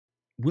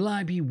Will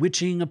I be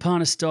witching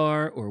upon a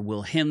star, or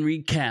will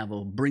Henry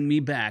Cavill bring me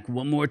back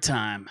one more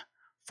time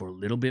for a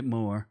little bit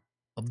more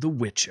of The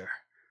Witcher?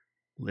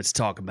 Let's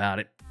talk about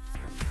it.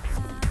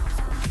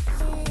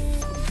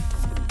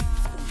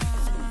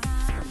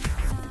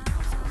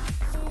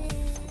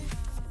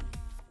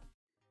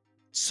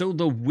 So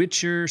The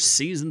Witcher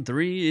Season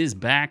 3 is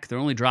back. They're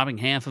only dropping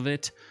half of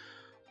it.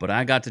 But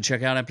I got to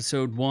check out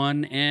episode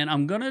 1, and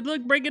I'm going to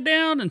break it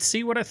down and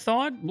see what I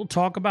thought. We'll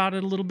talk about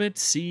it a little bit,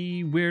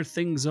 see where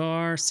things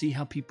are, see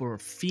how people are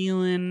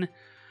feeling.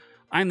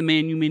 I'm the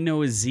man you may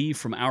know as Z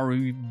from Our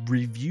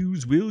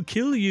Reviews Will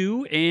Kill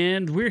You,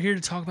 and we're here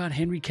to talk about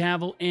Henry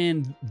Cavill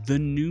and the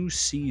new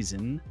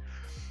season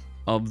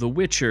of The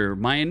Witcher.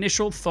 My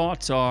initial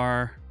thoughts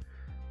are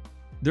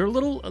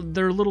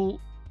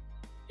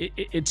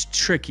it's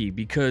tricky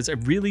because I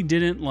really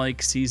didn't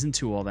like season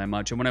 2 all that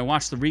much. And when I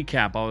watched the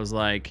recap, I was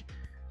like,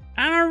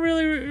 I don't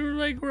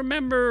really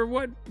remember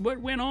what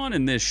went on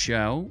in this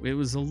show. It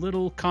was a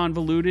little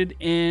convoluted,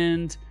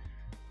 and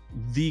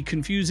the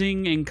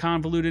confusing and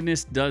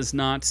convolutedness does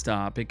not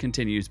stop. It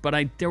continues. But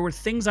there were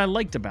things I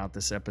liked about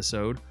this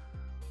episode,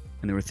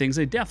 and there were things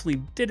I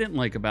definitely didn't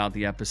like about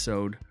the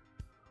episode.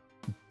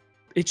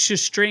 It's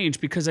just strange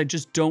because I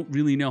just don't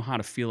really know how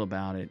to feel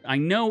about it. I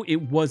know it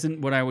wasn't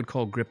what I would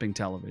call gripping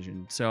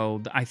television.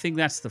 So I think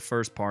that's the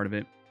first part of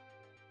it.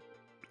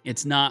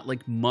 It's not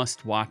like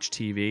must-watch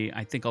TV.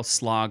 I think I'll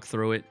slog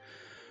through it.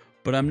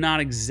 But I'm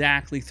not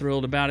exactly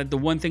thrilled about it. The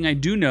one thing I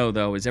do know,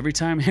 though, is every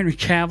time Henry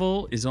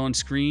Cavill is on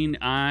screen,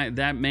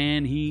 that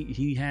man,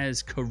 he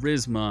has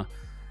charisma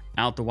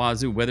out the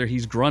wazoo. Whether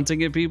he's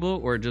grunting at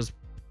people or just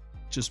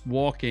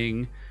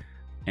walking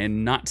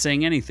and not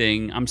saying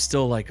anything, I'm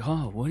still like,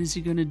 oh, what is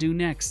he going to do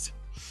next?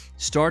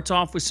 Starts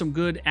off with some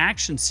good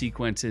action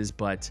sequences,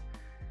 but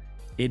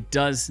it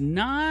does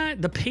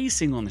not... The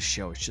pacing on the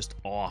show is just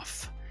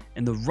off.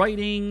 And the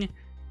writing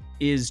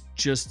is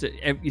just...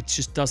 It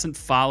just doesn't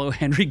follow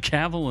Henry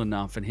Cavill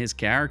enough and his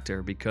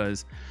character,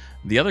 because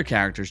the other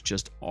characters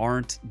just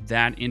aren't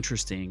that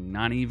interesting.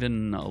 Not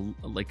even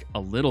a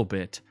little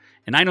bit.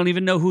 And I don't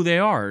even know who they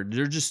are.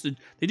 They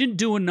didn't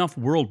do enough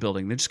world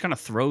building. They just kind of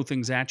throw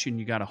things at you, and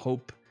you got to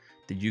hope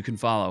that you can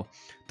follow.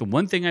 The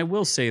one thing I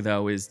will say,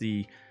 though, is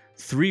the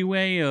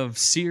three-way of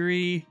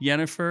Ciri,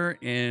 Yennefer,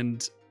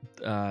 and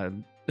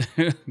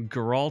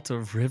Geralt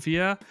of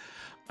Rivia.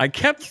 I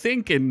kept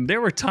thinking,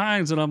 there were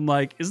times when I'm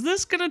like, is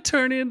this going to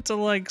turn into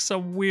like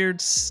some weird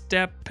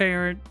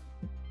step-parent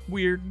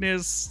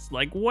weirdness?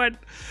 Like, what?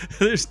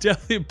 There's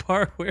definitely a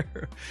part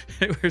where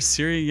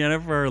Ciri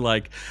and Yennefer are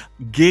like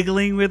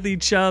giggling with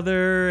each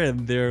other,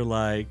 and they're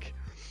like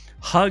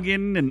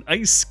hugging and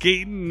ice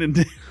skating, and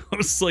I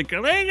was like,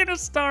 are they gonna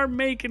start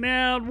making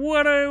out?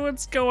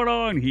 What's going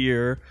on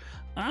here?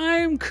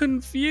 I'm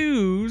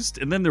confused.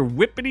 And then they're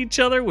whipping each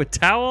other with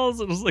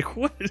towels, and I was like,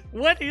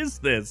 what is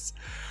this?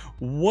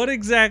 What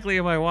exactly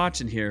am I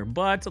watching here?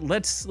 But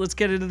let's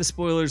get into the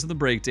spoilers of the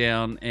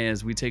breakdown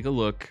as we take a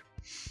look.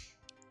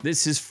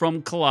 This is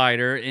from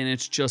Collider, and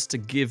it's just to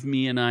give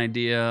me an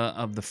idea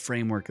of the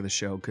framework of the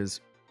show,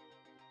 because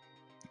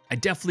I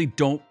definitely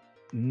don't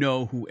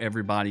know who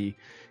everybody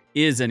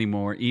is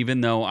anymore,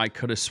 even though I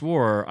could have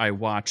swore I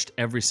watched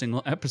every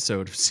single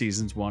episode of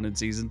seasons 1 and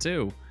season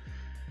 2.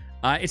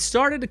 It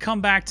started to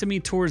come back to me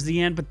towards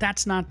the end, but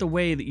that's not the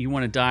way that you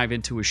want to dive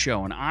into a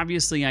show. And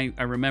obviously,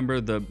 I remember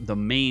the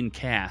main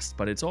cast,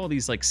 but it's all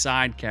these like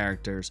side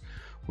characters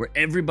where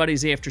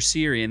everybody's after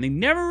Ciri, and they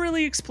never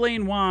really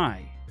explain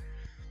why.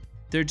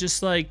 They're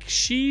just like,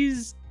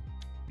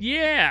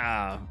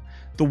 yeah.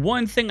 The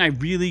one thing I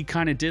really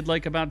kind of did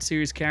like about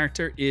Ciri's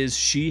character is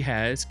she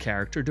has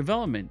character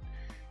development.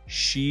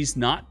 She's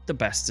not the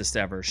bestest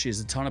ever. She has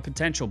a ton of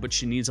potential, but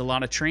she needs a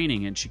lot of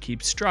training, and she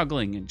keeps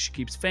struggling, and she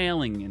keeps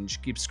failing, and she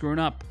keeps screwing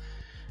up.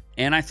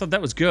 And I thought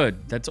that was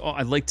good. That's all.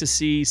 I'd like to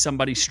see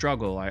somebody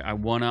struggle. I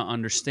want to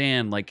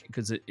understand, like,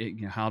 because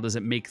how does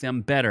it make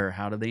them better?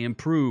 How do they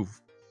improve?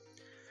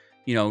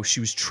 You know, she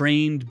was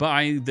trained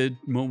by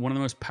one of the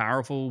most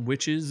powerful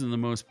witches and the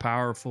most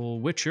powerful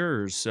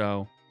witchers.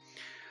 So,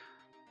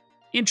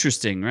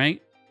 interesting,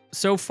 right?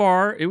 So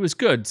far, it was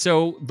good.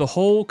 So, the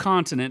whole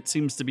continent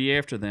seems to be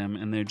after them,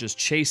 and they're just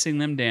chasing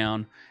them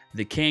down.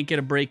 They can't get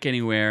a break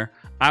anywhere.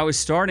 I was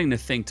starting to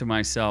think to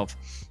myself,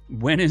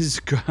 when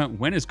is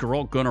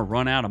Geralt going to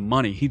run out of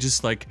money? He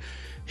just like,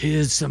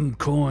 here's some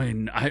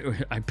coin.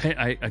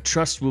 I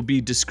trust will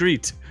be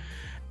discreet.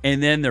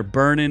 And then they're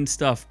burning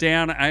stuff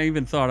down. I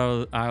even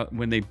thought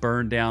when they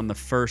burned down the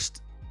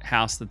first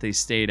house that they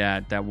stayed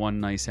at, that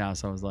one nice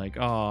house, I was like,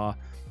 oh,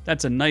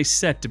 that's a nice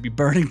set to be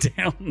burning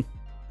down.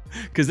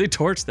 Because they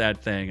torched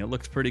that thing. It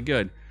looks pretty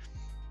good.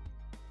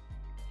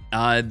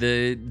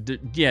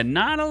 Yeah,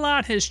 not a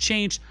lot has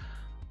changed.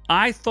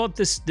 I thought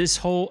this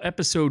whole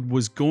episode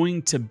was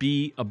going to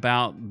be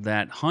about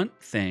that hunt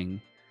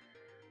thing.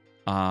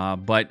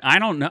 But I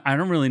don't know. I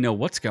don't really know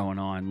what's going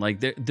on. Like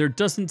there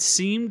doesn't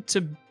seem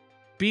to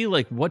be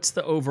like, what's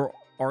the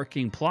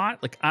overarching plot?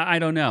 Like I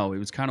don't know. It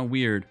was kind of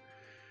weird.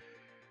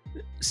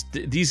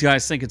 These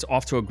guys think it's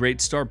off to a great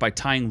start by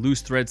tying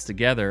loose threads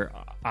together.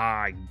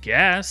 I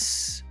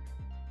guess.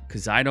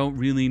 Because I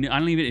don't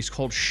even, it's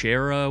called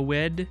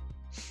Shaerrawedd.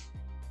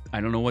 I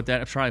don't know what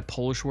that, it's probably a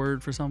Polish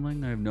word for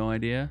something. I have no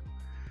idea.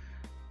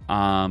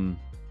 They're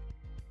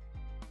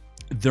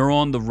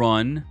on the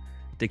run.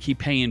 They keep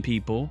paying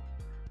people.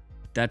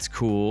 That's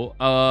cool.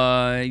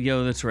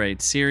 That's right.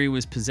 Ciri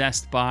was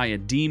possessed by a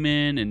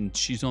demon, and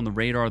she's on the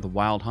radar of the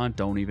Wild Hunt.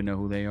 Don't even know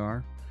who they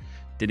are.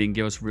 They didn't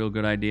give us a real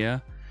good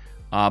idea.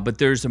 But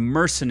there's a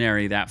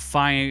mercenary, that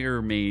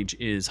fire mage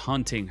is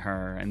hunting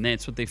her, and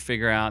that's what they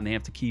figure out, and they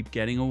have to keep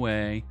getting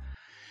away.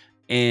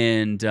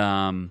 And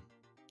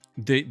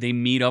they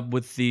meet up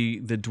with the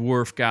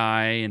dwarf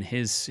guy and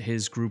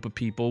his group of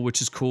people,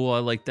 which is cool. I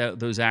like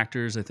those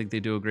actors. I think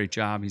they do a great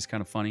job. He's kind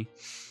of funny.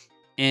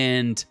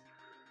 And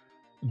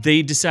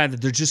they decide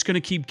that they're just going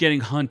to keep getting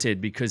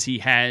hunted because they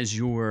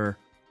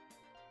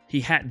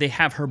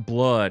have her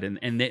blood,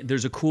 and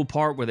there's a cool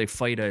part where they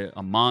fight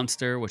a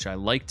monster, which I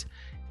liked.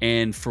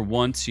 And for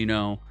once,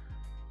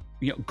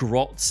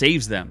 Geralt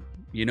saves them.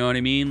 You know what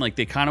I mean? Like,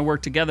 they kind of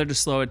work together to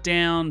slow it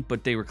down,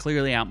 but they were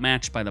clearly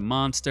outmatched by the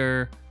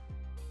monster.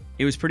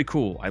 It was pretty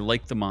cool. I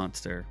liked the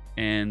monster.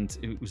 And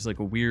it was like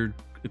a weird,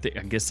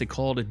 I guess they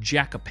call it a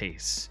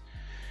jackapace.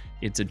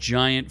 It's a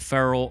giant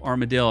feral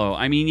armadillo.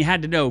 I mean, you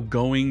had to know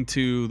going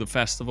to the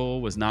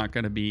festival was not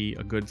going to be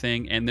a good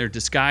thing. And their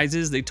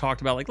disguises, they talked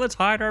about, like, let's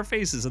hide our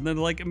faces. And then,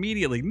 like,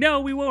 immediately,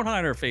 no, we won't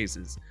hide our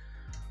faces.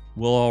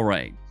 Well, all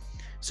right.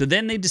 So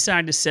then they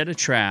decide to set a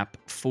trap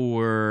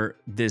for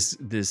this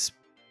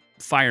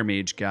fire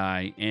mage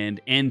guy and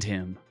end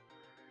him.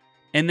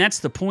 And that's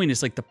the point.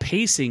 Is like the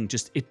pacing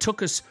it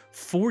took us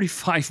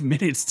 45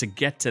 minutes to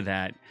get to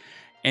that.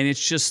 And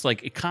it's just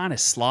like, it kind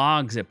of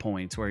slogs at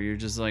points where you're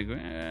just like,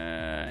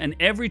 and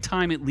every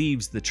time it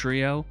leaves the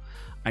trio,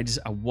 I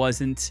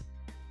wasn't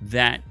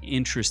that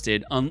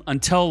interested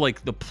until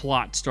like the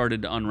plot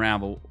started to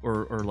unravel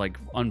or like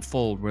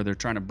unfold, where they're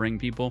trying to bring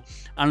people.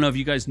 I don't know if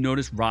you guys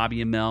noticed,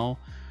 Robbie Amell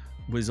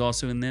was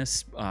also in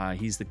this.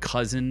 He's the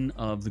cousin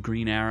of the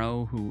Green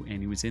Arrow, and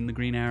he was in the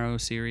Green Arrow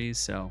series.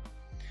 So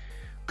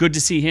good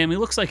to see him. He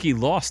looks like he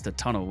lost a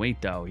ton of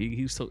weight though.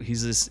 He's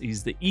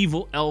the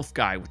evil elf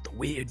guy with the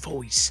weird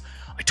voice.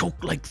 I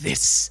talk like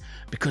this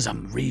because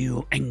I'm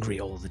real angry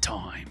all the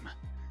time.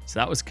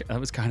 So that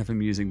was kind of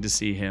amusing to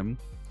see him.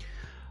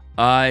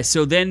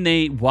 So then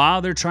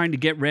while they're trying to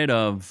get rid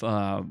of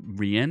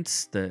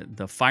Rience,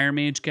 the fire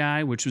mage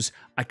guy, which was,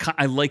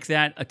 I like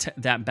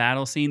that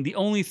battle scene. The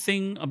only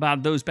thing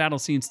about those battle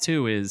scenes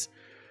too is,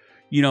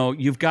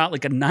 you've got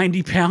like a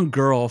 90-pound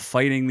girl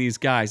fighting these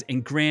guys,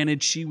 and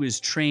granted, she was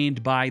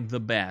trained by the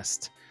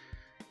best.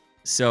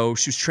 So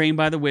she was trained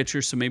by the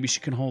Witcher, so maybe she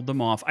can hold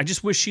them off. I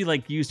just wish she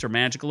like used her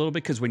magic a little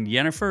bit, because when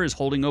Yennefer is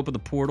holding open the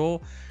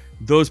portal,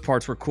 those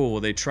parts were cool.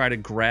 Where they try to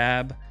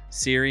grab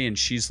Ciri and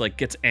she's like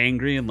gets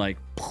angry and like,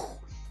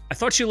 I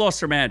thought she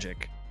lost her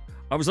magic.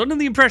 I was under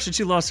the impression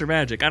she lost her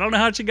magic. I don't know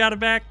how she got it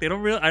back. They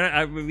don't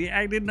really.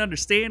 I didn't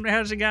understand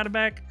how she got it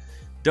back.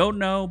 Don't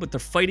know, but they're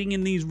fighting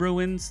in these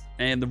ruins,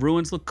 and the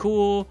ruins look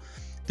cool.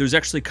 There's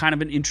actually kind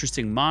of an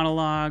interesting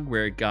monologue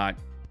where it got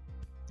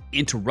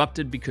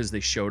interrupted because they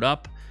showed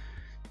up.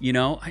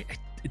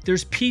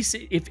 There's peace.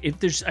 If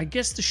there's, I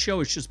guess the show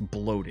is just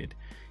bloated.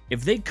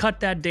 If they cut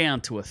that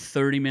down to a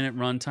 30-minute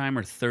runtime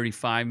or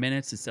 35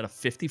 minutes instead of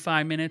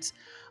 55 minutes,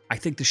 I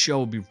think the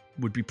show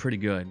would be pretty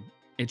good.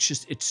 It's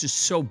just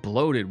so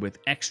bloated with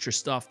extra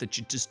stuff that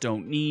you just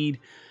don't need.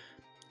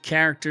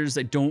 Characters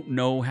that don't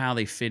know how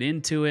they fit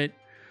into it.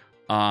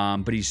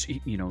 But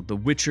the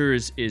Witcher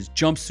is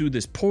jumps through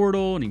this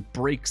portal and he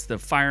breaks the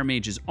fire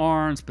mage's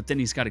arms, but then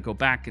he's got to go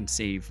back and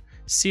save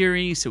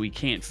Ciri, so he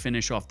can't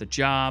finish off the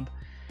job.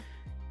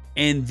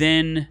 And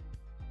then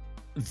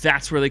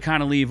that's where they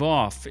kind of leave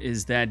off,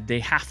 is that they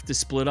have to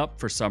split up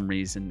for some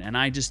reason. And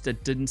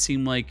that didn't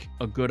seem like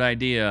a good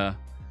idea.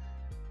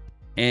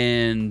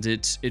 And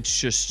it's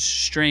just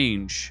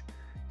strange.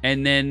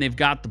 And then they've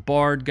got the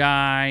bard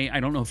guy. I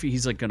don't know if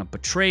he's like going to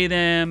betray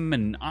them.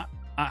 And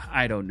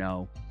I don't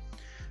know.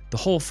 The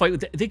whole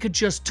fight, they could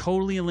just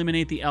totally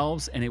eliminate the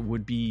elves and it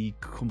would be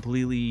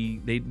completely,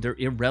 they're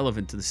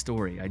irrelevant to the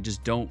story. I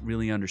just don't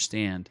really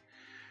understand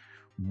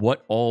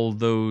what all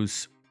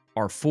those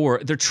are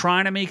for. They're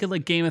trying to make it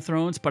like Game of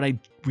Thrones, but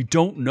we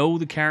don't know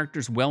the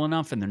characters well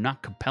enough, and they're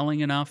not compelling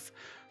enough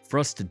for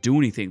us to do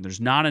anything. There's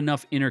not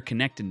enough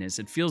interconnectedness.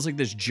 It feels like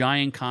this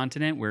giant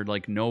continent where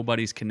like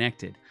nobody's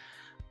connected.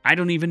 I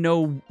don't even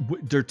know,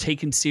 they're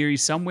taking Ciri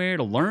somewhere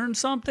to learn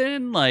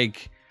something.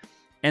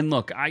 And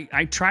look,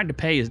 I tried to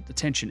pay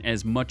attention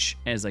as much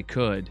as I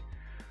could,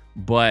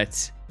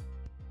 but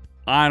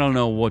I don't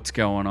know what's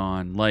going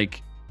on.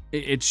 Like,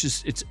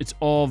 it's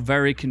all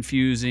very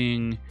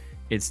confusing.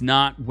 It's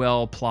not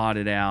well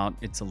plotted out.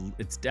 It's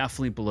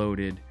definitely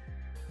bloated.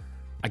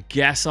 I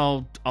guess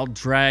I'll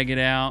drag it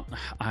out.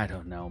 I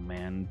don't know,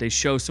 man. They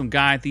show some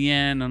guy at the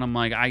end, and I'm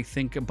like, I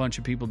think a bunch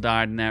of people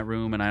died in that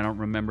room, and I don't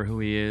remember who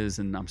he is,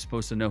 and I'm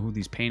supposed to know who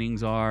these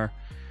paintings are.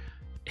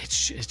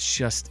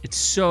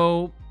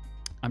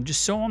 I'm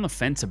just so on the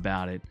fence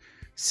about it.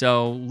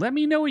 So let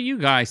me know what you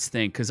guys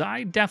think, because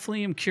I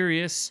definitely am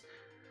curious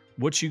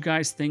what you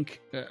guys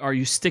think. Are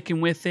you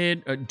sticking with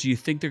it? Do you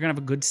think they're going to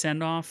have a good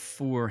send-off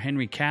for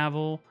Henry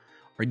Cavill?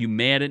 Are you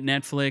mad at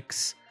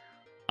Netflix?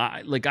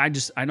 I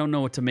don't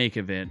know what to make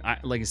of it.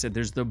 Like I said,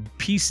 there's the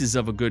pieces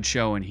of a good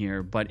show in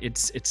here, but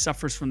it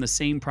suffers from the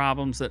same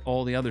problems that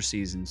all the other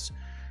seasons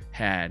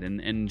had,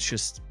 and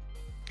just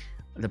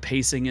the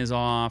pacing is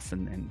off,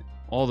 and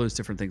all those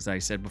different things that I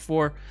said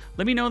before.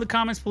 Let me know in the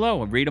comments below.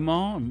 I'll read them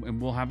all,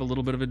 and we'll have a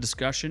little bit of a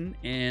discussion,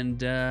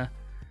 and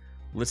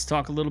let's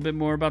talk a little bit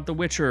more about The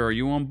Witcher. Are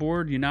you on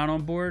board? You not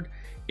on board?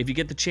 If you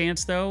get the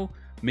chance, though,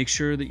 make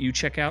sure that you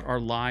check out our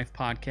live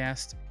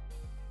podcast.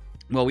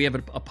 Well, we have a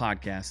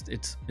podcast.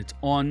 It's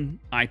on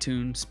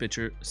iTunes,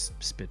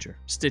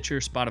 Stitcher,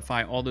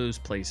 Spotify, all those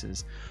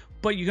places.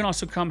 But you can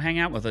also come hang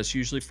out with us,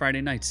 usually Friday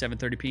night,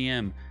 7:30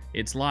 p.m.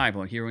 It's live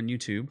here on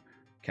YouTube.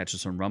 Catch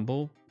us on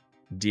Rumble.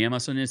 DM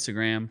us on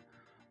Instagram.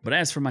 But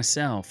as for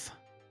myself,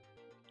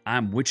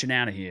 I'm witching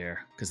out of here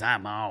because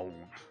I'm on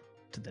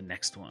to the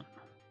next one.